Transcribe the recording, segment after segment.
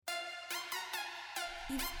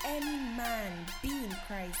If any man be in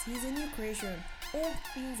Christ, he is a new creation. All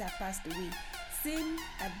things are passed away. Sin,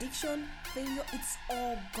 addiction, failure, it's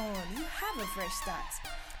all gone. You have a fresh start.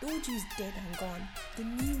 The old you is dead and gone. The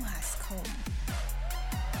new has come.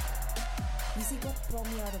 You see, God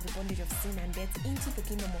brought me out of the bondage of sin and death into the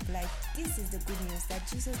kingdom of light. This is the good news that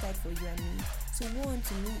Jesus died for you and me. So woe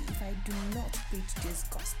unto me if I do not preach this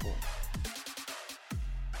gospel.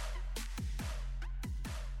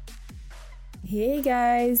 Hey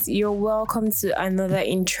guys, you're welcome to another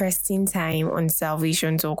interesting time on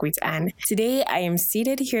Salvation Talk with Anne. Today I am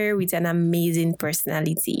seated here with an amazing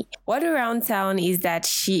personality. What around town is that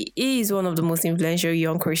she is one of the most influential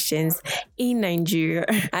young Christians in Nigeria,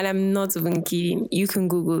 and I'm not even kidding. You can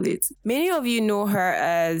Google it. Many of you know her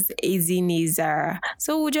as Ezinne Zara,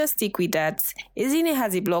 so we'll just stick with that. Ezinne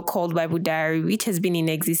has a blog called Bible Diary, which has been in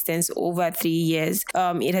existence over 3 years.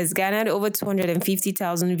 It has garnered over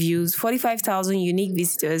 250,000 views, 45,000 unique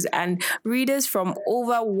visitors, and readers from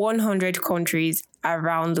over 100 countries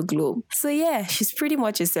around the globe. So yeah, she's pretty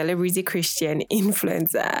much a celebrity Christian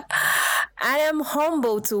influencer. I am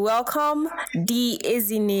humbled to welcome the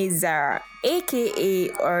Ezinne Zara, aka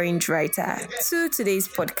Orange Writer, to today's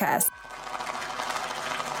podcast.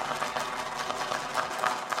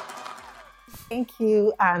 Thank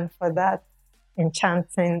you, Anne, for that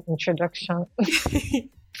enchanting introduction.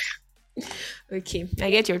 Okay,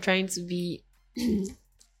 I get you're trying to be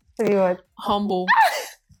humble.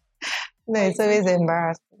 No, it's always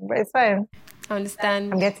embarrassing, but it's fine. I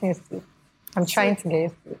understand. I'm getting used to it. I'm trying to get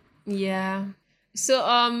used to it. Yeah.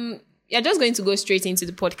 So, you're just going to go straight into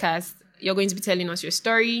the podcast. You're going to be telling us your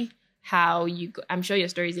story, how you I'm sure your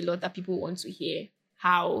story is a lot that people want to hear.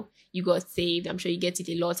 How you got saved. I'm sure you get it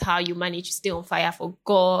a lot. How you manage to stay on fire for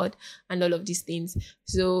God and all of these things.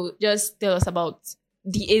 So just tell us about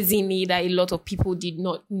the Ezinne that a lot of people did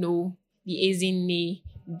not know. The Ezinne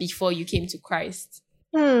before you came to Christ.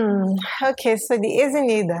 Okay, so the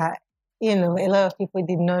Ezinne that, a lot of people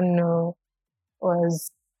did not know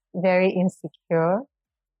was very insecure,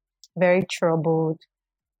 very troubled.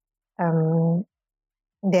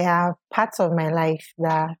 There are parts of my life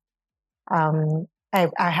that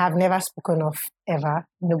I have never spoken of ever.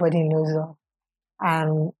 Nobody knows of.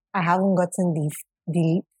 I haven't gotten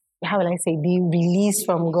the how will I say, the release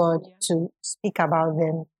from God to speak about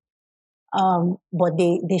them. But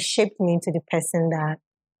they shaped me into the person that,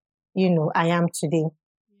 I am today.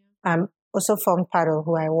 Also formed part of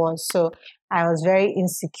who I was. So I was very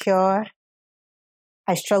insecure.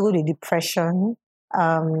 I struggled with depression.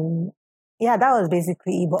 That was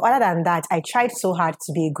basically it. But other than that, I tried so hard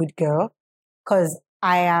to be a good girl because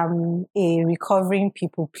I am a recovering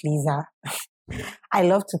people pleaser. I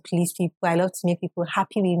love to please people. I love to make people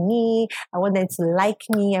happy with me. I want them to like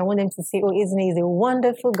me. I want them to say, oh, Ezinne is a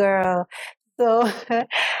wonderful girl. So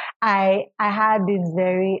I had this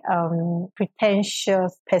very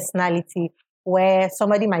pretentious personality where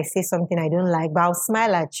somebody might say something I don't like, but I'll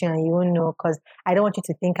smile at you and you won't know because I don't want you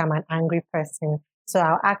to think I'm an angry person. So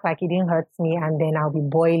I'll act like it didn't hurt me and then I'll be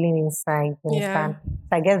boiling inside. So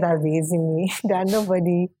I guess that's the Ezinne that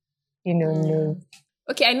nobody, knows.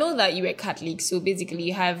 Okay, I know that you were Catholic, so basically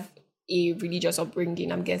you have a religious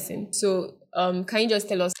upbringing, I'm guessing. So can you just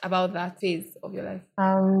tell us about that phase of your life?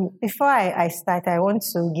 Before I start, I want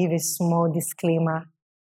to give a small disclaimer.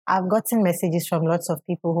 I've gotten messages from lots of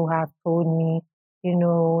people who have told me,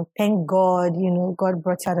 thank God, God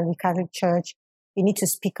brought you out of the Catholic Church. You need to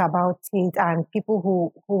speak about it. And people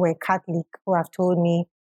who were Catholic who have told me,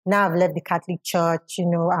 now I've left the Catholic Church,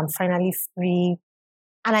 I'm finally free.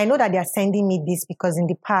 And I know that they are sending me this because in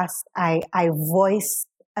the past I voiced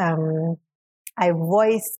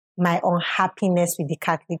my unhappiness with the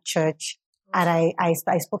Catholic Church. And I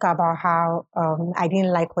spoke about how I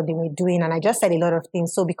didn't like what they were doing. And I just said a lot of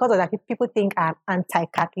things. So because of that, people think I'm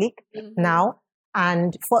anti-Catholic now.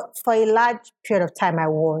 And for a large period of time, I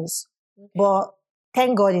was. Okay. But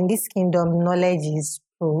thank God in this kingdom, knowledge is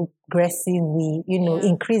progressively,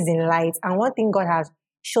 increasing light. And one thing God has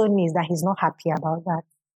shown me is that he's not happy about that.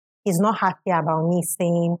 He's not happy about me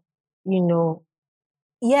saying,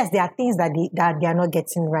 yes, there are things that they are not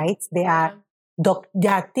getting right. There are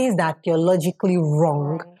things that are theologically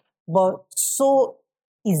wrong. But so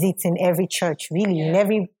is it in every church, really, in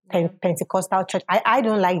every Pentecostal church. I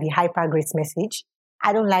don't like the hyper grace message.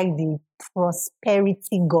 I don't like the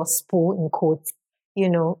prosperity gospel, in quotes,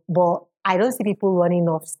 but I don't see people running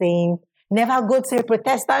off saying, never go to a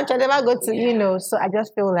Protestant church, never go to, So I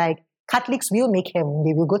just feel like Catholics will make heaven.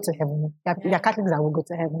 They will go to heaven. There are Catholics that will go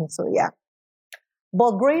to heaven. So, yeah.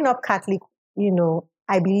 But growing up Catholic,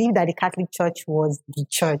 I believe that the Catholic Church was the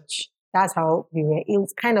church. That's how we were. It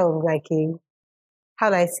was kind of like how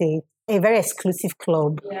do I say it? A very exclusive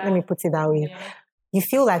club. Let me put it that way. You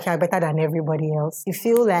feel like you're better than everybody else. You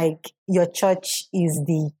feel like your church is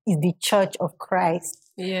the church of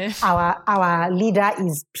Christ. Yeah. Our leader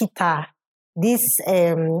is Peter. This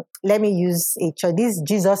let me use a church. This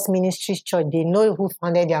Jesus Ministries church. They know who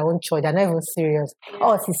founded their own church. They're not even serious.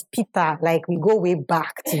 Us is Peter. Like we go way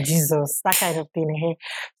back to Jesus. That kind of thing.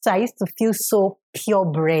 So I used to feel so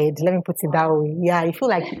purebred. Let me put it that way. Yeah, you feel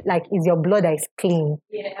like it's your blood that is clean.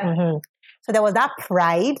 Yeah. Mm-hmm. So there was that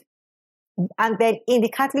pride. And then in the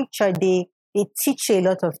Catholic Church, they teach you a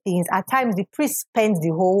lot of things. At times, the priest spends the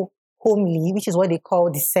whole homily, which is what they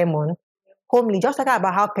call the sermon, homily, just talking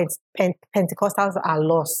about how Pentecostals are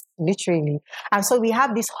lost, literally. And so we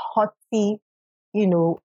have this haughty,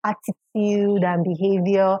 attitude and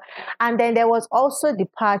behavior. And then there was also the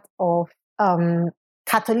part of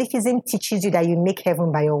Catholicism teaches you that you make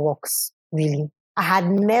heaven by your works, really. I had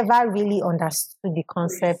never really understood the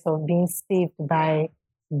concept of being saved by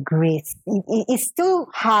grace. It's still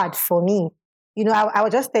hard for me. I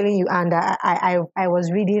was just telling you, and I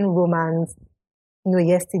was reading Romans,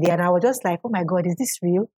 yesterday, and I was just like, oh my God, is this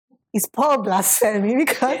real? Is Paul blasphemy?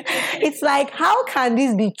 Because it's like, how can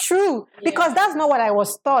this be true? Because that's not what I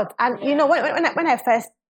was taught. And when I first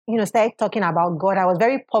started talking about God, I was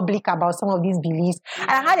very public about some of these beliefs. And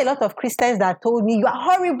I had a lot of Christians that told me, you are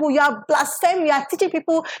horrible, you are blasphemy, you are teaching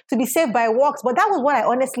people to be saved by works. But that was what I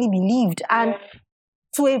honestly believed. And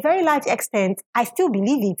to a very large extent, I still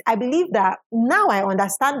believe it. I believe that now I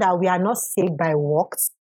understand that we are not saved by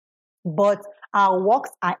works, but our works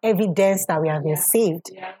are evidence that we have been saved.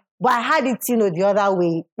 Yeah. But I had it, the other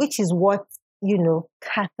way, which is what,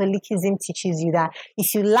 Catholicism teaches you, that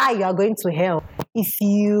if you lie, you are going to hell. If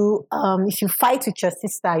you fight with your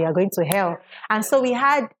sister, you are going to hell. And so we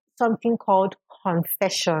had something called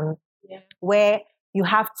confession, where you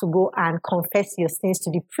have to go and confess your sins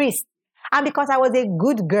to the priest. And because I was a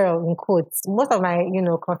good girl, in quotes, most of my,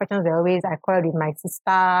 confessions were always, I quarreled with my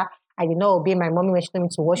sister, I did not obey my mommy when she told me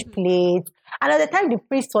to wash plates. And at the time, the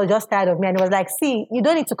priest was just tired of me and he was like, see, you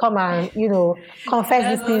don't need to come and,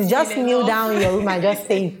 confess these things. Just kneel down in your room and just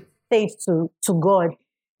say it to God.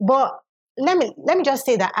 But let me just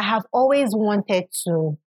say that I have always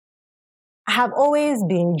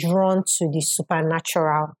been drawn to the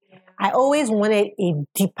supernatural. I always wanted a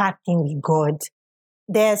deeper thing with God.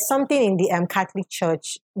 There's something in the Catholic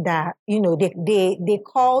Church that, they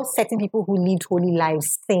call certain people who lived holy lives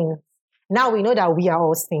saints. Now we know that we are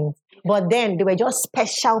all saints. But then they were just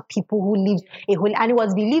special people who lived a holy, and it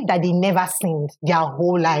was believed that they never sinned their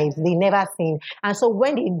whole lives. They never sinned. And so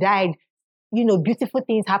when they died, beautiful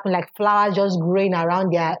things happen, like flowers just growing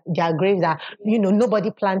around their graves that,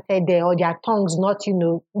 nobody planted there, or their tongues not,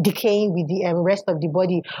 decaying with the rest of the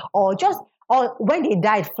body, or when they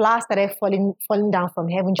died, flowers started falling down from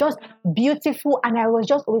heaven, just beautiful. And I was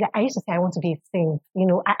just always, I used to say, I want to be a saint.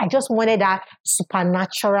 I just wanted that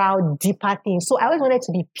supernatural, deeper thing. So I always wanted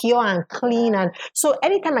to be pure and clean. And so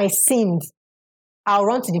anytime I sinned, I'll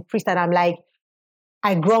run to the priest and I'm like,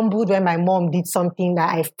 I grumbled when my mom did something that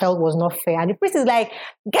I felt was not fair. And the priest is like,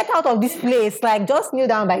 get out of this place. Like, just kneel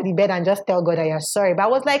down by the bed and just tell God that you're sorry. But I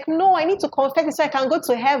was like, no, I need to confess it so I can go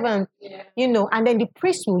to heaven. Yeah. And then the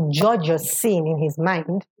priest will judge your sin in his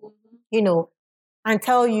mind, and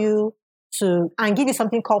tell you and give you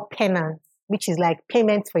something called penance, which is like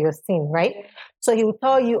payment for your sin, right? Yeah. So he will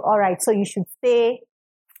tell you, all right, so you should say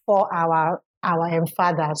for our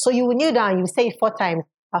Father. So you will kneel down, you will say it 4 times.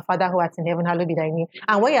 Our Father who art in heaven, hallowed be thy name.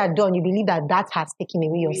 And when you are done, you believe that has taken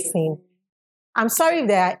away your sin. I'm sorry if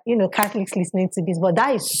there are, Catholics listening to this, but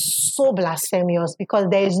that is so blasphemous, because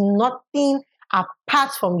there is nothing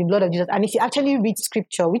apart from the blood of Jesus. And if you actually read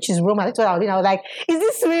scripture, which is Romans, that's what I was like, is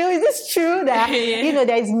this real? Is this true? That,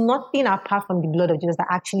 there is nothing apart from the blood of Jesus that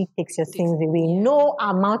actually takes your sins away. No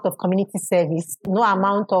amount of community service, no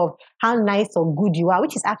amount of how nice or good you are,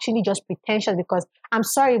 which is actually just pretentious, because I'm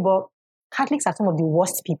sorry, but Catholics are some of the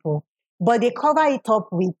worst people, but they cover it up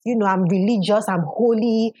with, I'm religious, I'm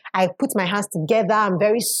holy, I put my hands together, I'm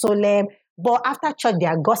very solemn. But after church, they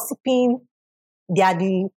are gossiping. They are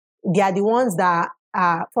the ones that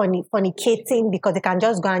are fornicating, because they can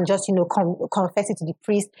just go and just, confess it to the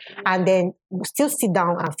priest and then still sit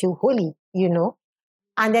down and feel holy,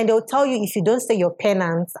 And then they'll tell you, if you don't say your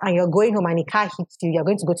penance and you're going home and a car hits you, you're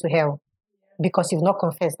going to go to hell because you've not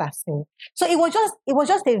confessed that sin. So it was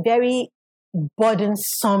just a very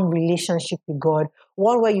burdensome relationship with God,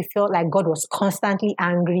 one where you felt like God was constantly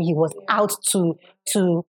angry. He was out to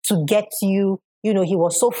get you. He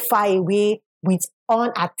was so far away with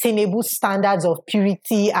unattainable standards of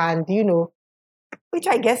purity, and which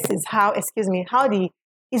I guess is how the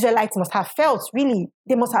Israelites must have felt, really.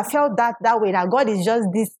 They must have felt that way, that God is just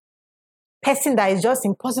this person that is just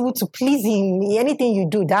impossible to please him. Anything you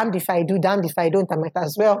do, damned if I do, damned if I don't, I might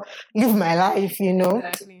as well live my life,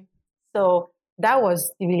 Exactly. So that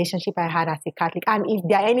was the relationship I had as a Catholic. And if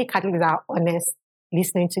there are any Catholics that are honest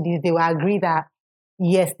listening to this, they will agree that,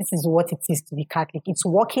 yes, this is what it is to be Catholic. It's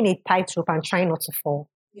walking a tightrope and trying not to fall.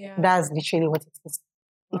 Yeah. That's literally what it is.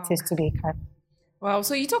 Wow. It is to be a Catholic. Wow.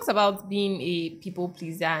 So you talked about being a people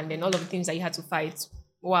pleaser and then all of the things that you had to fight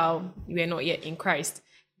while you were not yet in Christ.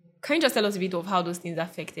 Can you just tell us a bit of how those things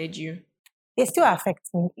affected you? They still affect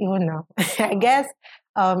me even now. I guess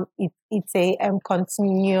it's a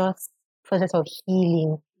continuous process of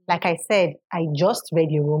healing. Like I said, I just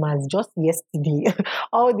read your romance just yesterday.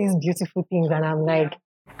 All these beautiful things, and I'm like,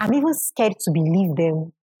 I'm even scared to believe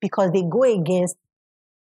them because they go against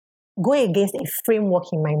a framework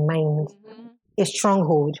in my mind, a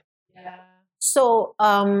stronghold. Yeah. So,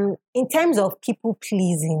 in terms of people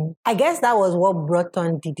pleasing, I guess that was what brought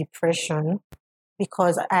on the depression,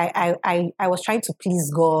 because I was trying to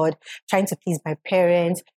please God, trying to please my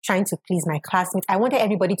parents, trying to please my classmates. I wanted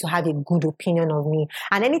everybody to have a good opinion of me.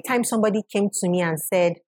 And anytime somebody came to me and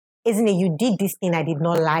said, "Isn't it, you did this thing I did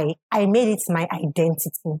not like," I made it my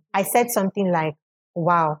identity. I said something like,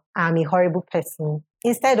 "Wow, I'm a horrible person."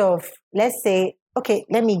 Instead of, let's say, okay,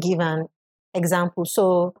 let me give an example.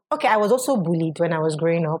 So, okay, I was also bullied when I was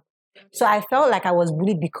growing up. So I felt like I was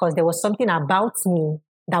bullied because there was something about me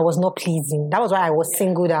that was not pleasing. That was why I was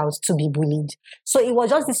singled out to be bullied. So it was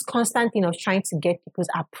just this constant thing of trying to get people's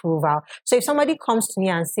approval. So if somebody comes to me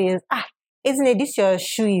and says, "Isn't it, this your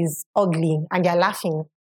shoe is ugly," and they're laughing,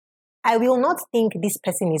 I will not think this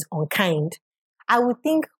person is unkind. I would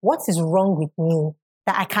think, what is wrong with me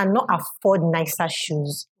that I cannot afford nicer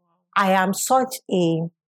shoes? I am such a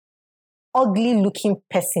ugly looking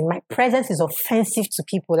person. My presence is offensive to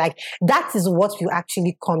people. Like, that is what will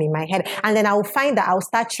actually come in my head. And then I will find that I'll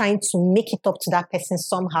start trying to make it up to that person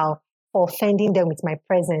somehow for offending them with my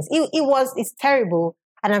presence. It's terrible.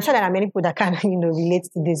 And I'm sure there are many people that can, relate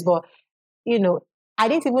to this. But, I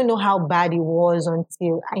didn't even know how bad it was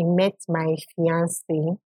until I met my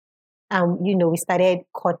fiancé. And, we started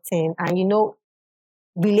courting. And,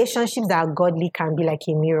 relationships that are godly can be like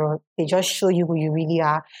a mirror. They just show you who you really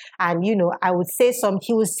are. And, I would say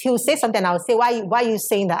he would say something, and I would say, why are you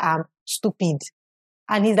saying that I'm stupid?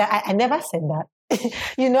 And he's like, I never said that.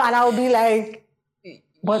 And I would be like,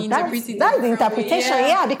 but that's the interpretation.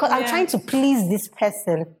 Yeah, because I'm trying to please this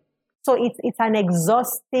person. So it's an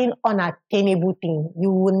exhausting, unattainable thing.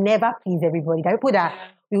 You will never please everybody. There are people that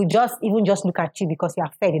will just look at you because you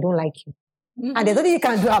are fair, they don't like you. Mm-hmm. And there's nothing you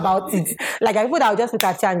can do about it. Like, I would just look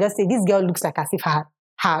at you and just say, this girl looks like as if her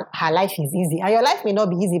life is easy. And your life may not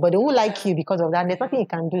be easy, but they won't like you because of that. And there's nothing you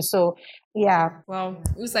can do. So, yeah. Wow.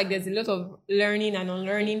 It looks like there's a lot of learning and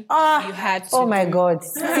unlearning you had to Oh my God.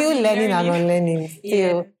 Still learning and unlearning.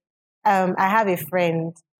 Still. Yeah. I have a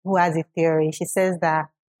friend who has a theory. She says that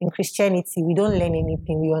in Christianity, we don't learn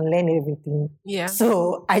anything. We unlearn everything. Yeah.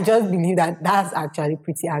 So I just believe that that's actually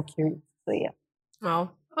pretty accurate. So, yeah.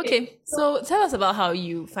 Wow. Okay, so tell us about how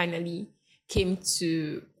you finally came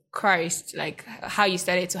to Christ, like how you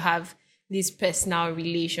started to have this personal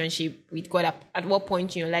relationship with God. At what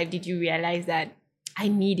point in your life did you realize that I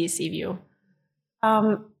need a savior?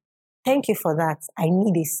 Thank you for that. I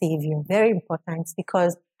need a savior. Very important,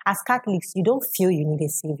 because as Catholics, you don't feel you need a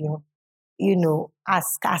savior.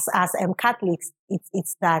 As Catholics,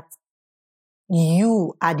 it's that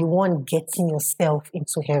you are the one getting yourself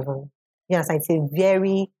into heaven. Yes, it's a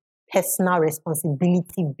very personal,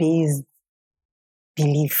 responsibility-based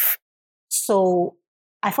belief. So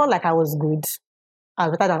I felt like I was good. I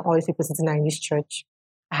was better than all these people sitting in this church.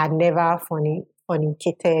 I had never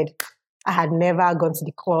fornicated. I had never gone to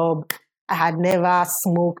the club. I had never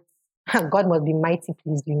smoked. God must be mighty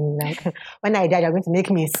pleased with me. Like, when I die, you're going to make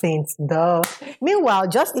me a saint. Duh. Meanwhile,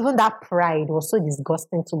 just even that pride was so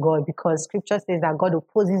disgusting to God, because scripture says that God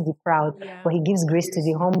opposes the proud, but he gives grace to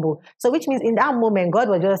the humble. So which means in that moment, God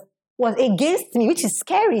was against me, which is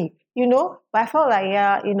scary, But I felt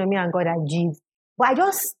like, me and God are G's. But I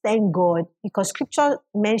just thank God, because scripture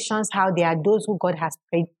mentions how there are those who God has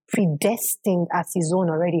predestined as his own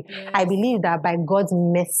already. Yes. I believe that by God's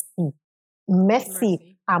mercy,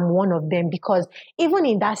 I'm one of them, because even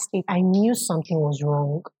in that state, I knew something was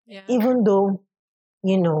wrong. Yeah. Even though,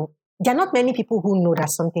 there are not many people who know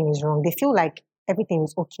that something is wrong. They feel like everything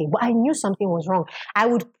is okay. But I knew something was wrong. I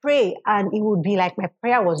would pray and it would be like my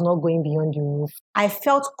prayer was not going beyond the roof. I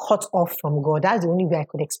felt cut off from God. That's the only way I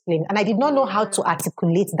could explain. And I did not know how to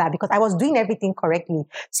articulate that, because I was doing everything correctly.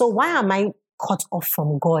 So why am I cut off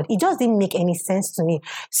from God. It just didn't make any sense to me.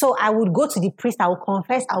 So I would go to the priest, I would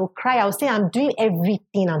confess, I would cry, I would say, I'm doing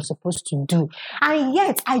everything I'm supposed to do. And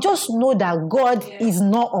yet, I just know that God is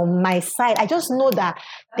not on my side. I just know that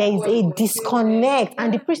there is a disconnect.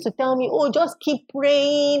 And the priest would tell me, oh, just keep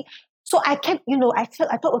praying. So I kept, I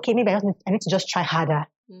thought, okay, maybe I need to just try harder.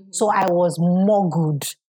 So I was more good.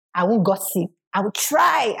 I won't gossip. I would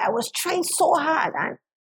try. I was trying so hard. And,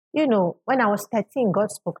 when I was 13,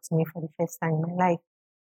 God spoke to me for the first time in my life.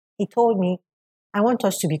 He told me, I want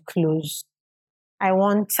us to be close. I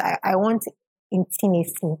want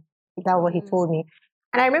intimacy. That's what he told me.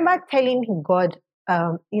 And I remember telling him, God,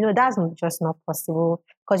 that's just not possible.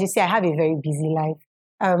 Because you see, I have a very busy life.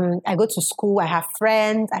 I go to school, I have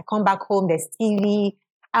friends, I come back home, there's TV.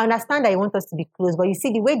 I understand that you want us to be close, but you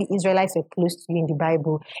see, the way the Israelites were close to you in the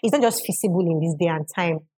Bible, it's not just feasible in this day and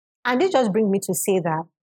time. And this just brings me to say that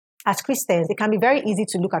as Christians, it can be very easy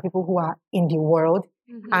to look at people who are in the world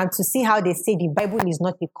and to see how they say the Bible is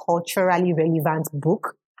not a culturally relevant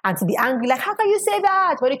book and to be angry, like, how can you say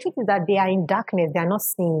that? But the truth is that they are in darkness, they are not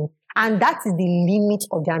seeing. And that is the limit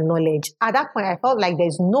of their knowledge. At that point, I felt like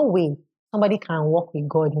there's no way somebody can walk with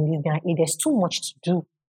God in this day and age. There's too much to do.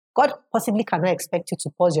 God possibly cannot expect you to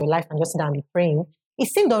pause your life and just sit down and be praying. It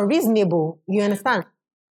seemed unreasonable. You understand?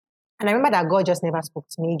 And I remember that God just never spoke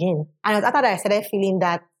to me again. And it was after that I started feeling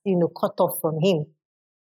that, cut off from him.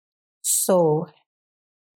 So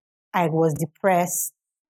I was depressed,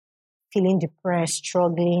 feeling depressed,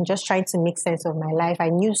 struggling, just trying to make sense of my life. I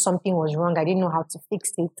knew something was wrong. I didn't know how to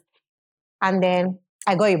fix it. And then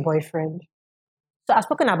I got a boyfriend. So I've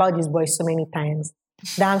spoken about this boy so many times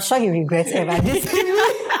that I'm sure he regrets ever dating me.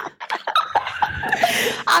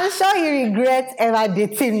 I'm sure he regrets ever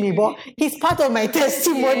dating me, but he's part of my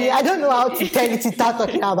testimony. I don't know how to tell it without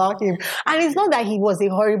talking about him. And it's not that he was a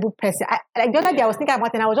horrible person. Like the other day I was thinking about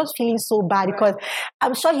it and I was just feeling so bad because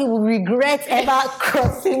I'm sure he will regret ever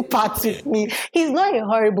crossing paths with me. He's not a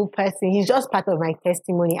horrible person. He's just part of my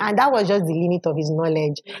testimony. And that was just the limit of his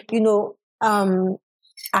knowledge.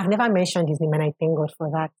 I've never mentioned his name and I thank God for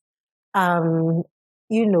that.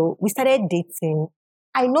 We started dating.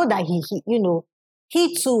 I know that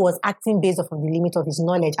he too was acting based off of the limit of his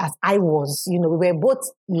knowledge as I was. We were both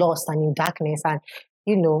lost and in darkness and,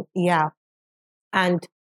 And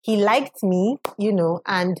he liked me,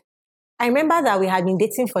 and I remember that we had been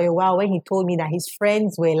dating for a while when he told me that his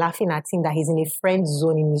friends were laughing at him that he's in a friend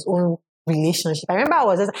zone in his own relationship. I remember I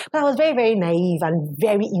was very, very naive and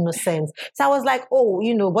very innocent. So I was like, oh,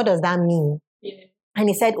 what does that mean? Yeah. And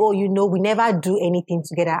he said, oh, we never do anything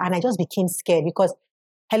together. And I just became scared because,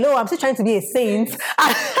 hello, I'm still trying to be a saint.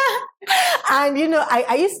 And,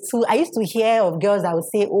 I used to hear of girls that would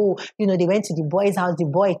say, oh, they went to the boy's house, the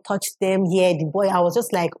boy touched them here, the boy, I was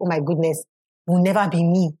just like, oh my goodness, will never be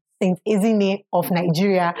me, Saint Ezine of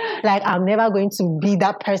Nigeria. Like, I'm never going to be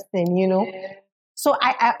that person, Yeah. So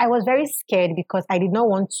I was very scared because I did not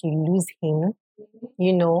want to lose him,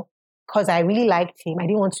 because I really liked him. I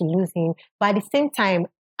didn't want to lose him. But at the same time,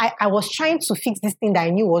 I was trying to fix this thing that I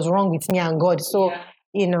knew was wrong with me and God. So,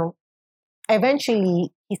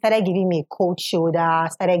 eventually he started giving me a cold shoulder,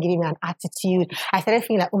 started giving me an attitude. I started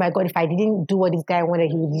feeling like, oh my God, if I didn't do what this guy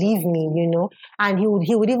wanted, he would leave me, And he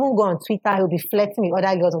would even go on Twitter, he would be flirting with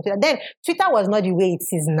other girls on Twitter. Then Twitter was not the way it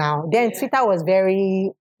is now. Then Twitter was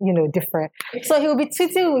very, different. So he would be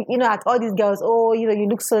tweeting, at all these girls, oh, you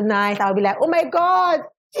look so nice. I would be like, oh my God,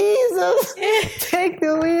 Jesus, take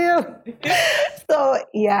the wheel.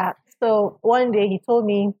 So one day he told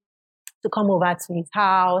me to come over to his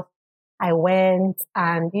house. I went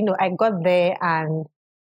and, I got there and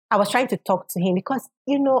I was trying to talk to him because,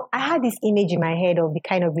 I had this image in my head of the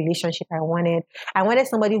kind of relationship I wanted. I wanted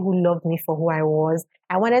somebody who loved me for who I was.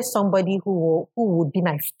 I wanted somebody who would be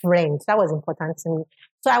my friend. That was important to me.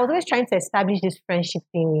 So I was always trying to establish this friendship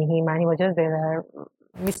thing with him and he was just there,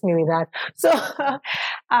 miss me with that. So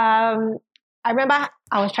I remember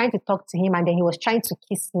I was trying to talk to him and then he was trying to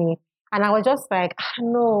kiss me. And I was just like,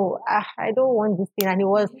 no, I don't want this thing. And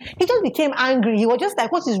he just became angry. He was just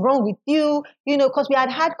like, what is wrong with you? Because we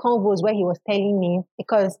had convos where he was telling me,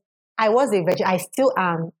 because I was a virgin, I still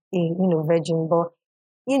am a virgin, but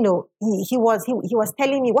he was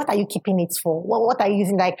telling me, what are you keeping it for? What are you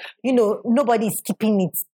using? Like, nobody is keeping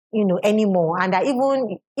it, anymore. And that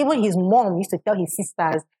even his mom used to tell his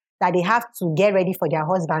sisters that they have to get ready for their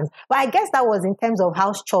husbands. But I guess that was in terms of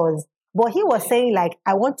house chores. But he was saying, like,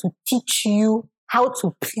 I want to teach you how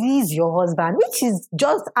to please your husband, which is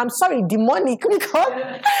just, I'm sorry, demonic because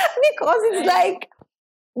it's like,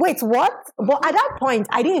 wait, what? But at that point,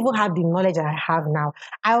 I didn't even have the knowledge that I have now.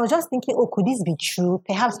 I was just thinking, oh, could this be true?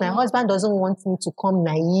 Perhaps my husband doesn't want me to come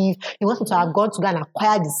naive. He wants me to have gone to go and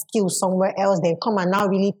acquire the skills somewhere else, then come and now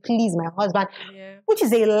really please my husband, which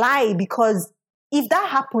is a lie, because if that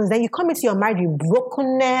happens, then you come into your marriage with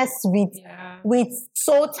brokenness, with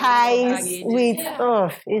soul ties,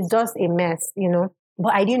 it's just a mess, you know.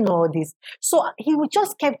 But I didn't know all this. So he would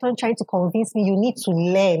just kept on trying to convince me, you need to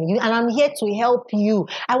learn, and I'm here to help you.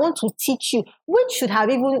 I want to teach you, which should have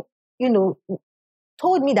even, you know,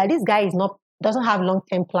 told me that this guy doesn't have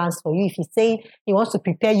long-term plans for you. If he's saying he wants to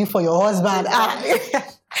prepare you for your husband,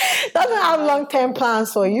 doesn't have long-term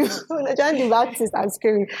plans for you. John the Baptist, I'm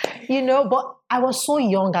screaming, you know. But I was so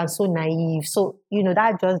young and so naive. So, you know,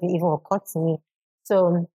 that just didn't even occur to me.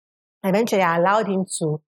 So eventually I allowed him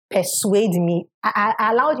to persuade me.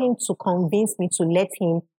 I allowed him to convince me to let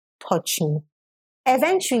him touch me.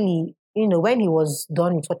 Eventually, you know, when he was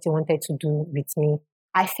done with what he wanted to do with me,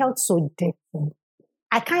 I felt so dirty.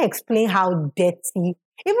 I can't explain how dirty,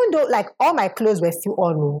 even though like all my clothes were still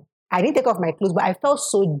on. I didn't take off my clothes, but I felt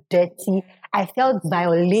so dirty. I felt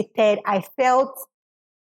violated.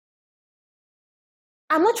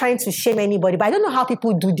 I'm not trying to shame anybody, but I don't know how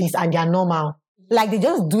people do this and they're normal. Like they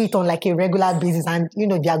just do it on like a regular basis, and you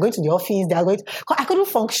know, they are going to the office, I couldn't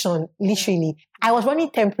function, literally. I was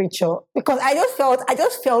running temperature because I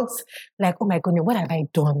just felt like, oh my goodness, what have I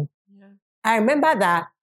done? Yeah. I remember that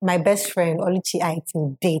my best friend, Oluchi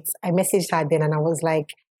Aitin, dates. I messaged her then and I was like,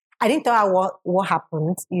 I didn't tell her what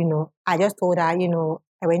happened, you know. I just told her, you know,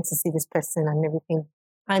 I went to see this person and everything.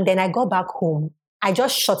 And then I got back home. I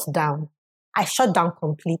just shut down. I shut down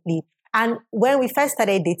completely. And when we first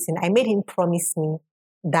started dating, I made him promise me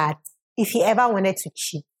that if he ever wanted to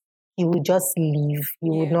cheat, he would just leave. He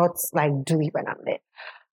would not like do it when I'm there.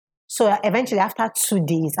 So eventually, after 2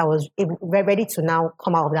 days, I was ready to now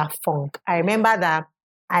come out of that funk. I remember that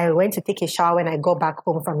I went to take a shower when I got back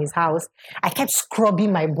home from his house. I kept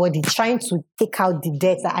scrubbing my body, trying to take out the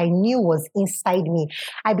dirt that I knew was inside me.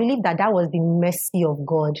 I believe that was the mercy of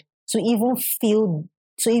God to even feel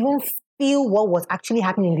what was actually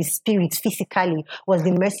happening in the spirit physically was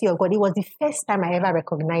the mercy of God. It was the first time I ever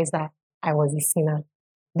recognized that I was a sinner.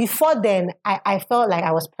 Before then, I felt like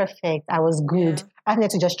I was perfect. I was good. Yeah. I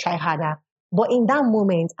needed to just try harder. But in that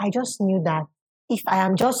moment, I just knew that if I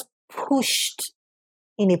am just pushed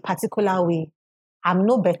in a particular way, I'm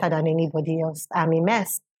no better than anybody else. I'm a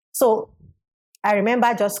mess. So I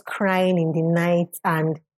remember just crying in the night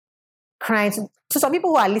and crying. To some people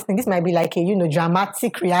who are listening, this might be like a, you know,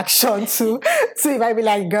 dramatic reaction to it might be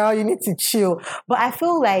like, girl, you need to chill. But I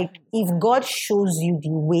feel like if God shows you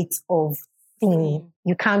the weight of sin,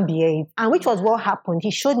 you can't bear it. And which was what happened.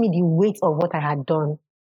 He showed me the weight of what I had done,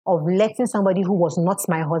 of letting somebody who was not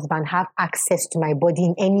my husband have access to my body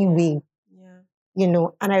in any way. Yeah. You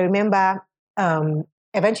know, and I remember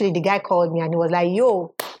eventually the guy called me and he was like,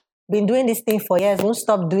 yo, been doing this thing for years, won't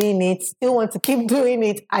stop doing it, still want to keep doing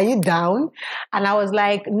it. Are you down? And I was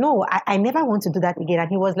like, no, I never want to do that again. And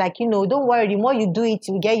he was like, you know, don't worry, the more you do it,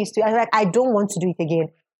 you get used to it. I was like, I don't want to do it again.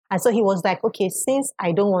 And so he was like, okay, since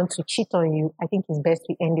I don't want to cheat on you, I think it's best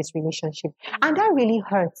we end this relationship. And that really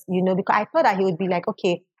hurts, you know, because I thought that he would be like,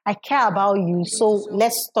 okay, I care about you, so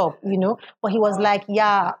let's stop, you know. But he was like,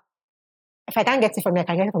 yeah, if I can't get it from you, I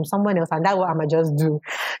can get it from someone else, and that's what I'm going to just do.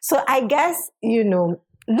 So I guess, you know,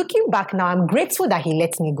 looking back now, I'm grateful that he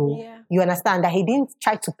let me go. Yeah. You understand that he didn't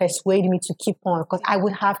try to persuade me to keep on because I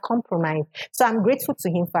would have compromised. So I'm grateful to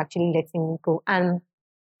him for actually letting me go. And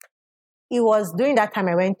it was during that time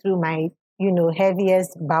I went through my, you know,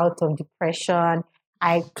 heaviest bout of depression.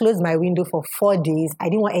 I closed my window for 4 days. I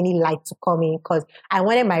didn't want any light to come in because I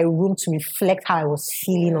wanted my room to reflect how I was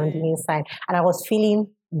feeling on the inside. And I was feeling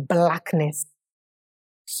blackness.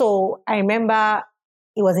 So I remember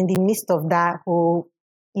it was in the midst of that whole,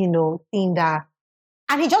 you know, thing that,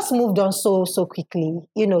 and he just moved on so quickly.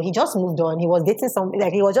 You know, he just moved on. He was dating somebody,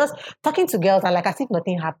 like he was just talking to girls and like as if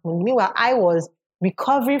nothing happened. Meanwhile, I was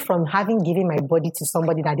recovering from having given my body to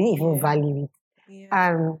somebody that didn't even value it.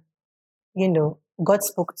 Yeah. You know, God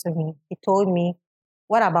spoke to me. He told me,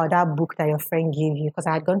 what about that book that your friend gave you? Because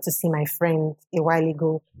I had gone to see my friend a while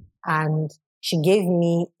ago and she gave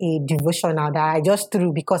me a devotional that I just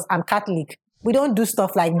threw because I'm Catholic. We don't do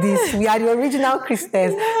stuff like this. We are the original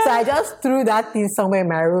Christians. So I just threw that thing somewhere in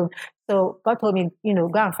my room. So God told me, you know,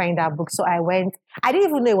 go and find that book. So I went. I didn't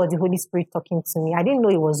even know it was the Holy Spirit talking to me. I didn't know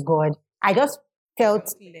it was God. I just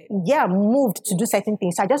felt, moved to do certain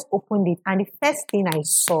things. So I just opened it. And the first thing I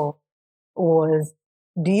saw was,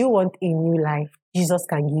 do you want a new life? Jesus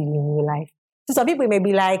can give you a new life. So some people may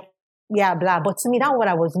be like, yeah, blah. But to me, that's what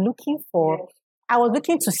I was looking for. Yes. I was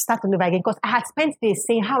looking to start all over again because I had spent days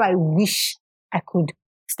saying how I wish I could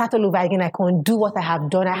start all over again. I can't do what I have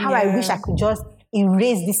done. How I wish I could just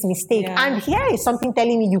erase this mistake. Yeah. And here is something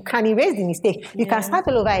telling me you can erase the mistake. You can start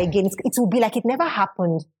all over again. It will be like it never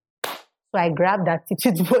happened. So I grabbed that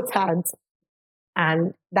with both hands.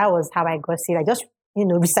 And that was how I got saved. I just,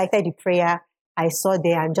 recited the prayer I saw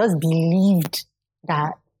there and just believed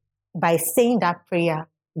that by saying that prayer,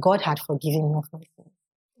 God had forgiven me of my sins.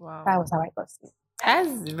 Wow. That was how I got saved.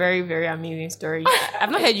 That's a very, very amazing story.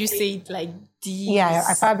 I've not heard you say it like this. Yeah,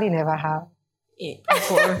 I probably never have.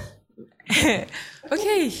 Before.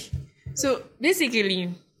 Okay. So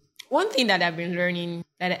basically, one thing that I've been learning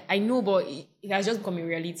that I know, but it has just become a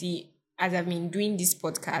reality as I've been doing this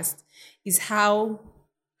podcast, is how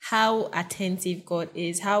attentive God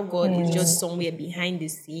is, how God is just somewhere behind the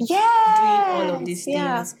scenes doing all of these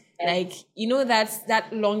things. Like, that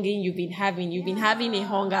longing you've been having a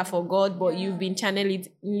hunger for God, but you've been channeling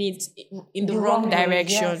it in the wrong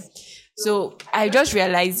direction. Yes. So I just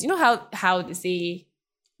realized, how they say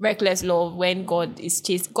reckless love, when God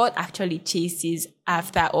actually chases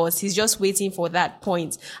after us. He's just waiting for that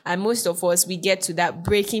point. And most of us, we get to that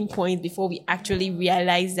breaking point before we actually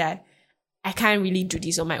realize that I can't really do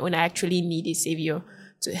this on my own. I actually need a savior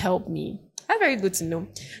to help me. That's very good to know.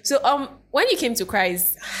 So, when you came to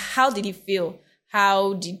Christ, how did it feel?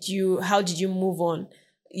 How did you move on?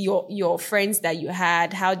 Your friends that you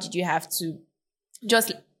had, how did you have to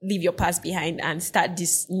just leave your past behind and start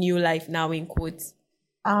this new life now, in quotes?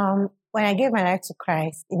 When I gave my life to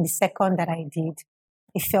Christ, in the second that I did,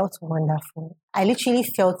 it felt wonderful. I literally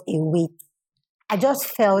felt a weight. I just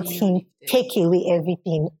felt him take away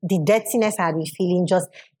everything. The dirtiness I had been feeling just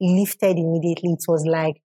lifted immediately. It was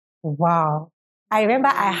like, wow. I remember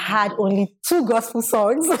I had only 2 gospel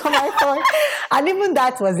songs on my phone. And even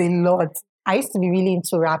that was a lot. I used to be really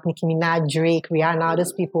into rap, Nicki Minaj, Drake, Rihanna,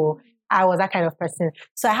 those people. I was that kind of person.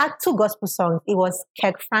 So I had 2 gospel songs. It was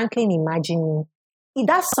Kirk Franklin, Imagine Me.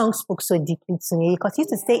 That song spoke so deeply to me because he used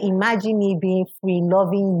to say, imagine me being free,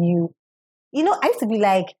 loving you. I used to be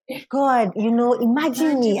like, God,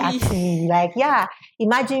 imagine me actually. Like, yeah,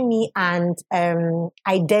 imagine me and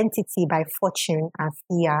Identity by Fortune and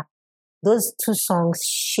Fia. Those 2 songs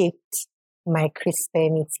shaped my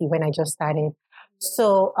Christianity when I just started.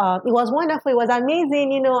 So it was wonderful. It was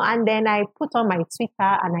amazing, and then I put on my Twitter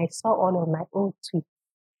and I saw all of my old tweets.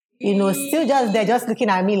 Still just there, just looking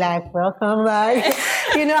at me like, welcome back.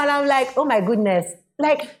 And I'm like, oh my goodness.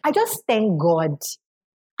 Like, I just thank God.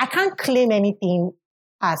 I can't claim anything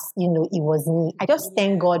as, it was me. I just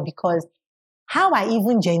thank God because how I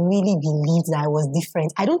even genuinely believed that I was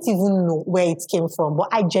different, I don't even know where it came from, but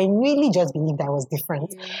I genuinely just believed that I was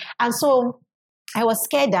different. Yeah. And so I was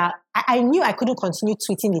scared that I knew I couldn't continue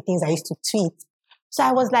tweeting the things I used to tweet. So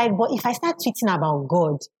I was like, but if I start tweeting about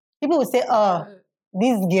God, people will say, oh,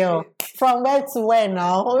 this girl, from where to where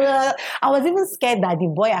now? I was even scared that the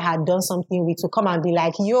boy I had done something with would come and be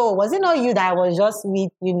like, yo, was it not you that I was just with,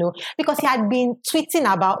 because he had been tweeting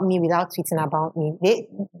about me without tweeting about me.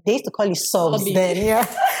 They used to call it subs then, yeah.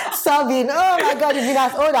 Subbing. Oh my God, you've been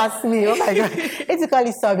as old as me. Oh my God. They used to call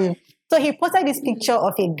it subbing. So he posted this picture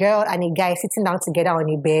of a girl and a guy sitting down together on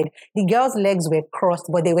a bed. The girl's legs were crossed,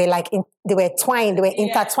 but they were like, they were twined, they were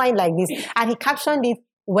intertwined like this. And he captioned it,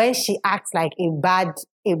 when she acts like a bad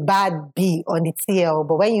bee on the TL,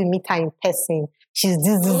 but when you meet her in person, she's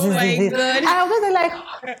this. And I was like,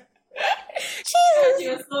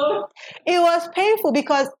 Jesus. It was painful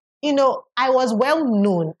because, I was well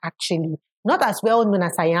known actually. Not as well known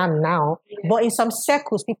as I am now, but in some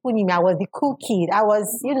circles, people knew me. I was the cool kid. I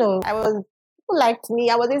was, people liked me.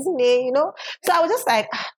 I was, So I was just like,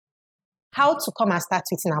 how to come and start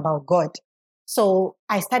tweeting about God. So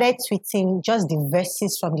I started tweeting just the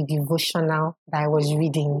verses from the devotional that I was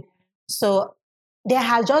reading. So there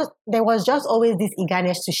was just always this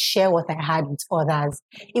eagerness to share what I had with others.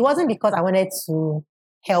 It wasn't because I wanted to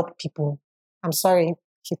help people. I'm sorry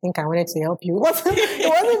if you think I wanted to help you. It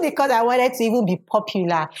wasn't because I wanted to even be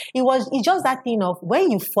popular. It's just that thing of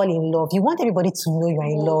when you fall in love, you want everybody to know you're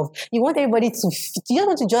in love. You want everybody to, you don't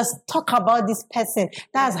want to just talk about this person.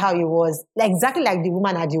 That's how it was. Like, exactly like the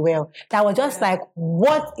woman at the well. That was just like,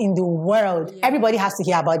 what in the world? Everybody has to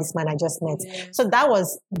hear about this man I just met. So that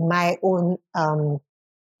was my own,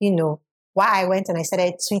 why I went and I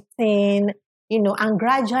started tweeting, and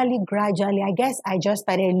gradually, I guess I just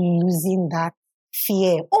started losing that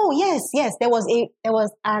fear. Oh, yes. There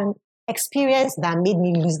was an experience that made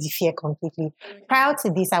me lose the fear completely. Prior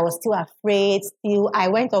to this, I was still afraid. I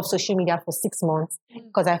went off social media for 6 months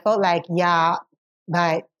because I felt like,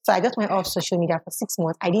 so I just went off social media for 6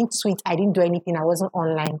 months. I didn't tweet. I didn't do anything. I wasn't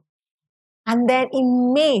online. And then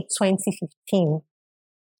in May 2015,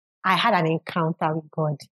 I had an encounter with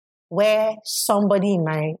God where somebody in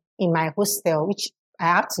my hostel, which I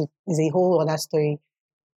have to, is a whole other story,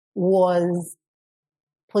 was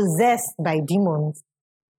possessed by demons.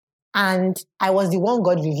 And I was the one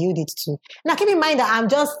God revealed it to. Now keep in mind that I'm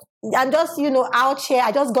just, out here.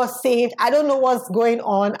 I just got saved. I don't know what's going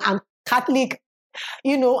on. I'm Catholic,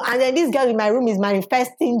 and then this girl in my room is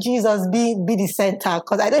manifesting Jesus be the center,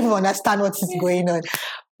 because I don't even understand what is going on.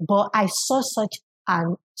 But I saw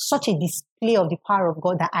such a display of the power of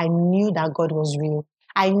God that I knew that God was real.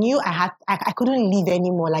 I knew I couldn't live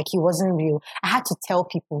anymore like he wasn't real. I had to tell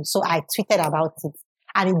people. So I tweeted about it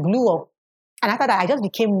and it blew up. And after that, I just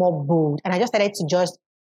became more bold and I just started to just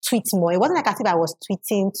tweet more. It wasn't like as if I was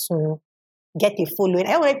tweeting to get a following.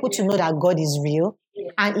 I wanted people to know that God is real.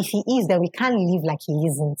 And if he is, then we can't live like he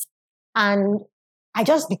isn't. And I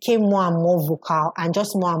just became more and more vocal and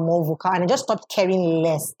just more and more vocal. And I just stopped caring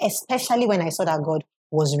less, especially when I saw that God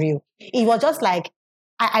was real. It was just like,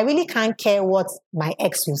 I really can't care what my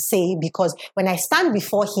ex will say, because when I stand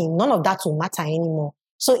before him, none of that will matter anymore.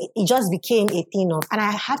 So it just became a thing of, and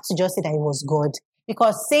I have to just say that it was God,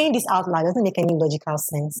 because saying this out loud doesn't make any logical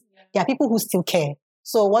sense. There are people who still care.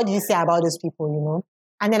 So what do you say about those people,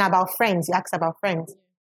 And then about friends, you asked about friends.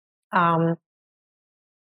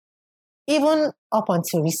 Even up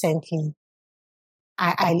until recently,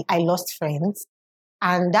 I lost friends.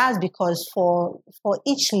 And that's because for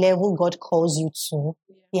each level God calls you to,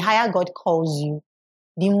 the higher God calls you,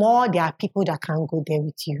 the more there are people that can go there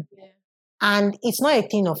with you. Yeah. And it's not a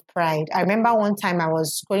thing of pride. I remember one time I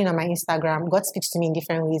was scrolling on my Instagram. God speaks to me in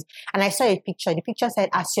different ways. And I saw a picture. The picture said,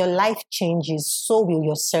 as your life changes, so will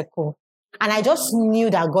your circle. And I just knew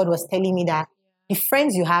that God was telling me that the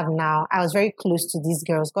friends you have now, I was very close to these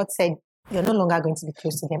girls. God said, you're no longer going to be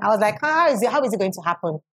close to them. I was like, how is it going to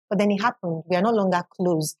happen? But then it happened. We are no longer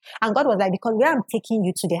close. And God was like, because where I'm taking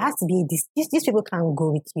you to, there has to be these people can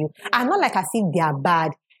go with you. And not like as if they are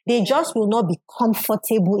bad. They just will not be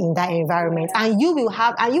comfortable in that environment. And you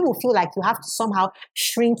will feel like you have to somehow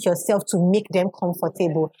shrink yourself to make them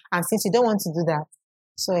comfortable. And since you don't want to do that.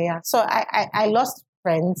 So yeah. So I lost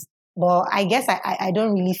friends, but I guess I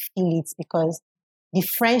don't really feel it, because the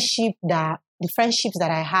friendships that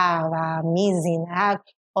I have are amazing. I have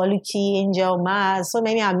Oluchi, Angel, Mars, so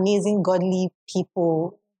many amazing godly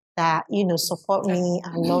people that, support me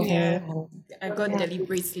and love me. And God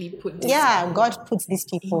deliberately put this. God puts these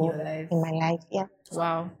people in my life. Yeah.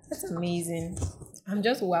 Wow. That's amazing. I'm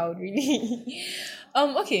just wowed, really.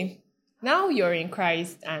 Okay. Now you're in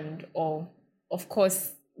Christ and all. Of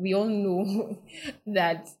course, we all know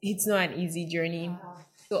that it's not an easy journey.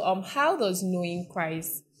 So how does knowing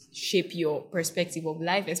Christ shape your perspective of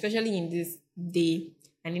life, especially in this day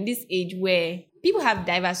and in this age where people have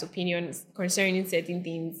diverse opinions concerning certain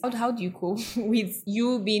things? How do you cope with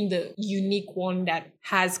you being the unique one that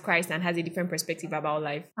has Christ and has a different perspective about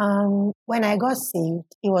life? When I got saved,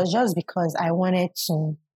 it was just because I wanted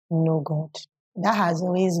to know God. That has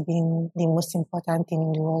always been the most important thing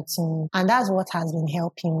in the world to me. And that's what has been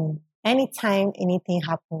helping me. Anytime anything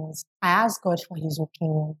happens, I ask God for his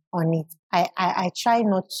opinion on it. I try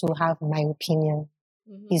not to have my opinion.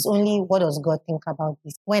 Mm-hmm. It's only, what does God think about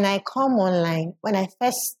this? When I come online, when I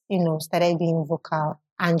first, started being vocal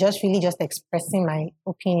and just expressing my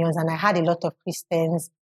opinions, and I had a lot of Christians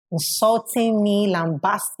insulting me,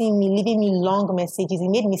 lambasting me, leaving me long messages, it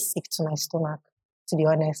made me sick to my stomach, to be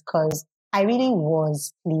honest, because I really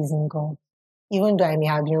was pleasing God. Even though I may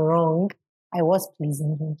have been wrong, I was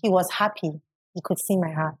pleasing him. He was happy. He could see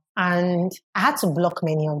my heart. And I had to block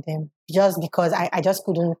many of them just because I just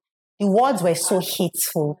couldn't. The words were so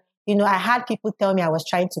hateful. I had people tell me I was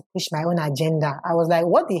trying to push my own agenda. I was like,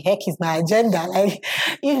 what the heck is my agenda?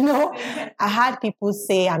 I had people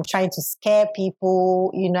say I'm trying to scare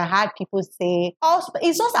people. I had people say, oh,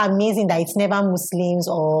 it's just amazing that it's never Muslims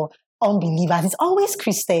or unbelievers. It's always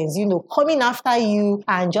Christians, coming after you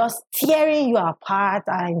and just tearing you apart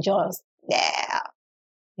and just,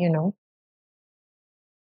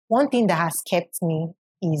 One thing that has kept me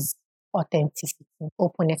is authenticity,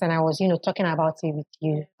 openness. And I was, talking about it with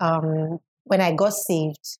you. When I got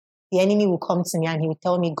saved, the enemy will come to me and he will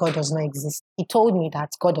tell me God does not exist. He told me that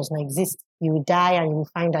God does not exist. You will die and you will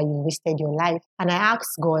find that you wasted your life. And I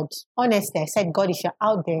asked God, honestly, I said, God, if you're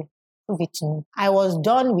out there, prove it to me. I was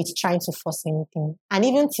done with trying to force anything. And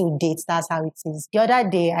even till date, that's how it is. The other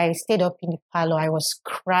day, I stayed up in the parlor. I was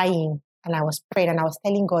crying and I was praying and I was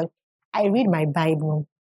telling God, I read my Bible.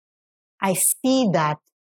 I see that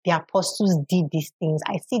the apostles did these things.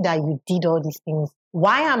 I see that you did all these things.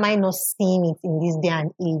 Why am I not seeing it in this day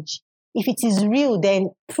and age? If it is real, then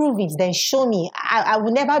prove it, then show me. I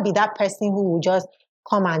will never be that person who will just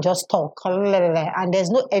come and just talk. And there's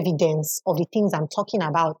no evidence of the things I'm talking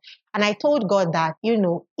about. And I told God that,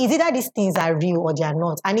 it's either these things are real or they are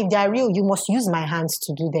not. And if they are real, you must use my hands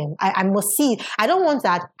to do them. I must see. I don't want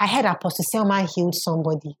that. I heard Apostle Selman healed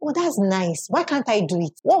somebody. Oh, that's nice. Why can't I do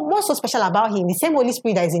it? What's so special about him? The same Holy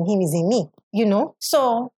Spirit that is in him is in me,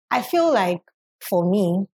 So I feel like for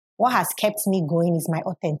me, what has kept me going is my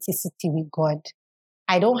authenticity with God.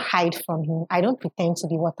 I don't hide from him. I don't pretend to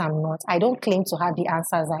be what I'm not. I don't claim to have the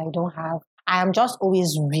answers that I don't have. I am just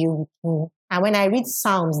always real with him. And when I read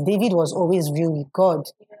Psalms, David was always real with God.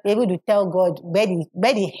 Able to tell God, where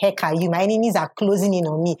the heck are you? My enemies are closing in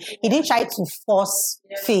on me. He didn't try to force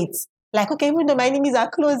faith. Like, okay, even though my enemies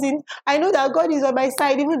are closing, I know that God is on my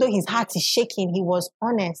side. Even though his heart is shaking, he was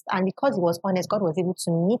honest. And because he was honest, God was able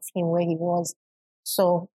to meet him where he was.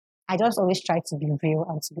 So I just always try to be real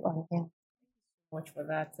and to be honest. Yeah. Much for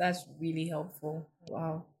that. That's really helpful.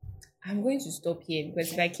 Wow. I'm going to stop here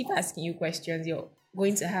because if I keep asking you questions, you're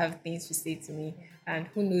going to have things to say to me. And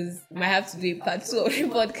who knows, I might have to do a part 2 of the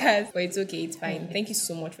podcast, but it's okay. It's fine. Thank you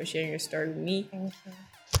so much for sharing your story with me. Thank you.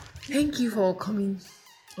 Thank you for coming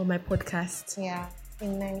on my podcast. Yeah.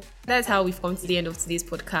 Amen. That's how we've come to the end of today's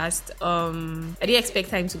podcast. I didn't expect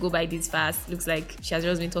time to go by this fast. Looks like she has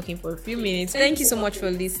just been talking for a few minutes. Thank you so much for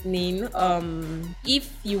listening.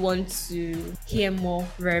 If you want to hear more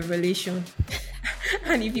revelation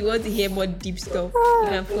and if you want to hear more deep stuff, you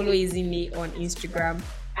can follow Ezinne on Instagram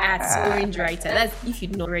at Orange Writer. That's if you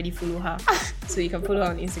don't already follow her. So you can follow her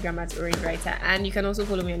on Instagram at Orange Writer. And you can also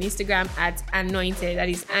follow me on Instagram at Anointed. That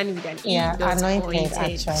is Ann with an E. Yeah, Anointed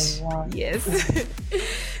actually. Wow. Yes.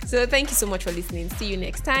 So thank you so much for listening. See you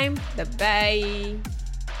next time. Bye-bye.